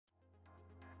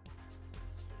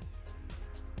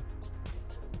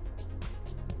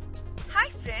Hi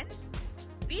friends,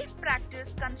 we've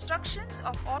practiced constructions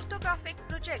of orthographic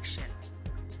projection.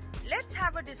 Let's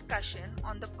have a discussion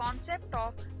on the concept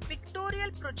of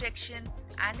pictorial projection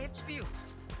and its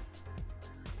views.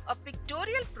 A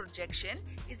pictorial projection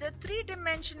is a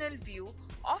three-dimensional view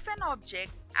of an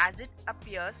object as it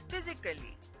appears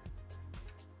physically.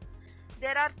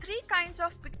 There are three kinds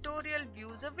of pictorial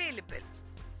views available: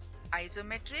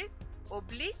 isometric,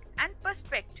 oblique and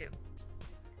perspective.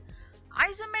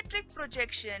 Isometric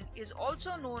projection is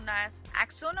also known as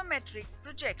axonometric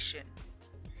projection.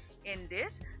 In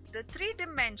this, the three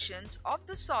dimensions of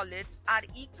the solids are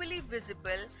equally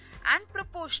visible and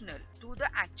proportional to the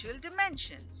actual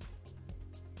dimensions.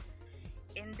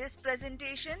 In this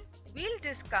presentation, we'll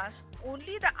discuss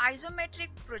only the isometric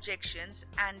projections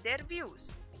and their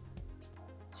views.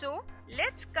 So,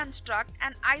 let's construct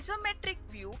an isometric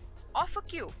view of a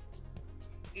cube.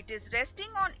 It is resting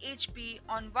on HP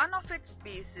on one of its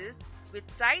bases with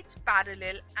sides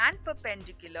parallel and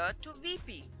perpendicular to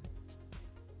VP.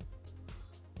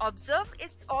 Observe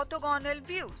its orthogonal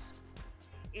views.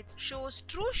 It shows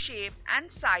true shape and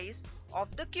size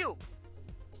of the cube.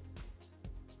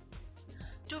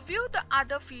 To view the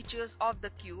other features of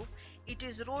the cube, it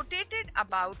is rotated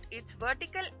about its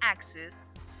vertical axis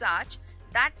such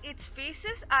that its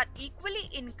faces are equally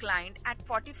inclined at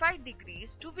 45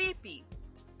 degrees to VP.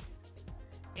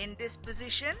 In this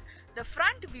position, the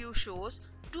front view shows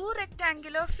two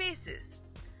rectangular faces.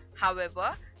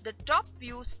 However, the top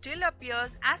view still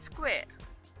appears as square.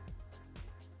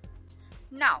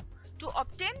 Now, to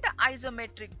obtain the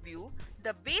isometric view,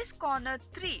 the base corner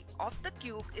 3 of the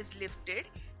cube is lifted,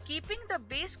 keeping the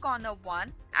base corner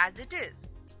 1 as it is.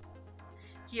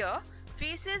 Here,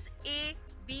 faces A,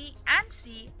 B and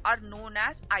C are known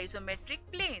as isometric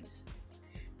planes.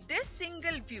 This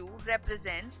single view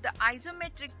represents the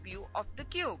isometric view of the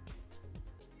cube.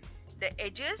 The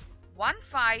edges 1,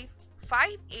 5, 5,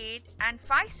 8 and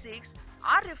 5, 6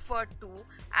 are referred to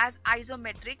as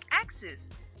isometric axes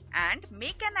and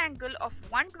make an angle of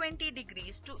 120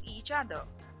 degrees to each other.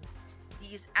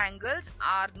 These angles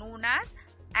are known as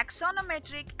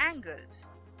axonometric angles.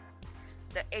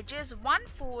 The edges 1,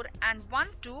 4 and 1,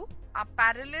 2 are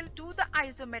parallel to the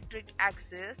isometric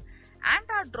axis and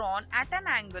are drawn at an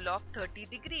angle of 30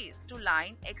 degrees to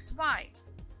line XY.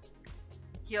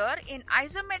 Here in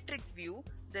isometric view,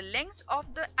 the lengths of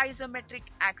the isometric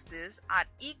axis are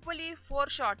equally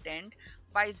foreshortened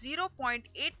by 0.82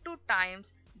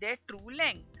 times their true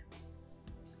length.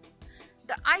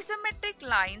 The isometric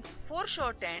lines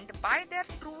foreshortened by their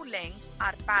true lengths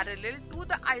are parallel to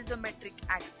the isometric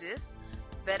axis,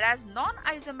 whereas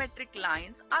non-isometric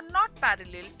lines are not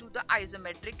parallel to the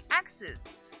isometric axis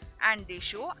and they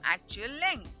show actual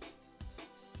lengths.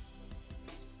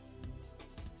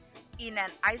 In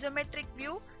an isometric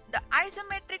view, the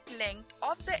isometric length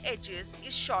of the edges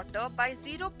is shorter by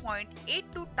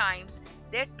 0.82 times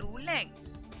their true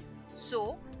lengths.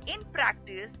 So, in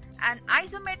practice, an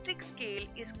isometric scale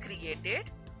is created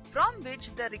from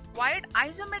which the required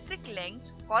isometric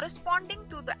lengths corresponding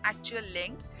to the actual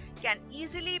lengths can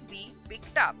easily be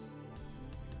picked up.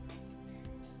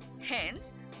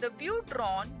 Hence, the view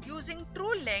drawn using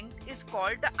true length is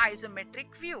called the isometric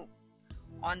view.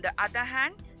 On the other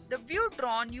hand, the view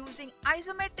drawn using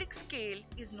isometric scale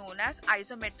is known as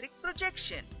isometric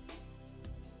projection.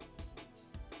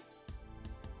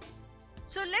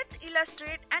 So let's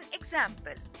illustrate an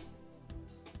example.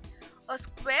 A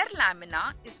square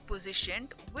lamina is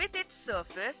positioned with its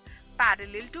surface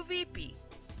parallel to VP.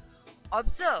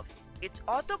 Observe, its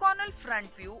orthogonal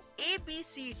front view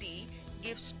ABCD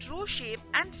gives true shape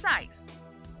and size.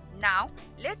 Now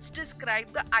let's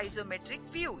describe the isometric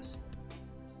views.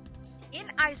 In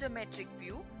isometric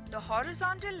view, the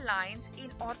horizontal lines in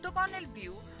orthogonal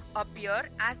view appear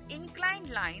as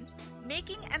inclined lines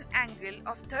making an angle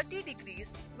of 30 degrees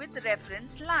with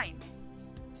reference line.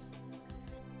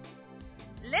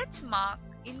 Let's mark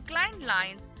inclined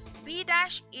lines B',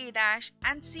 A'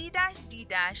 and C',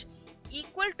 D'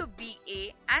 equal to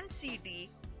BA and CD.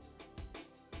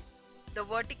 The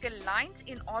vertical lines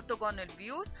in orthogonal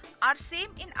views are same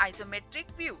in isometric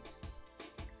views.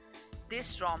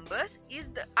 This rhombus is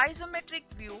the isometric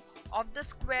view of the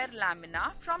square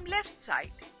lamina from left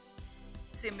side.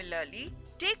 Similarly,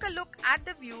 take a look at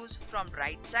the views from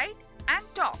right side and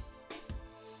top.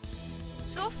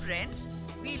 So friends,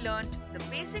 we learned the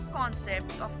basic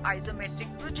concepts of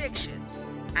isometric projections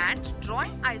and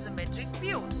drawing isometric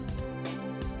views.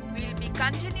 We'll be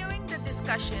continuing the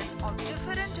discussion of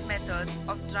different methods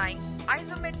of drawing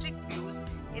isometric views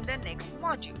in the next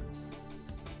module.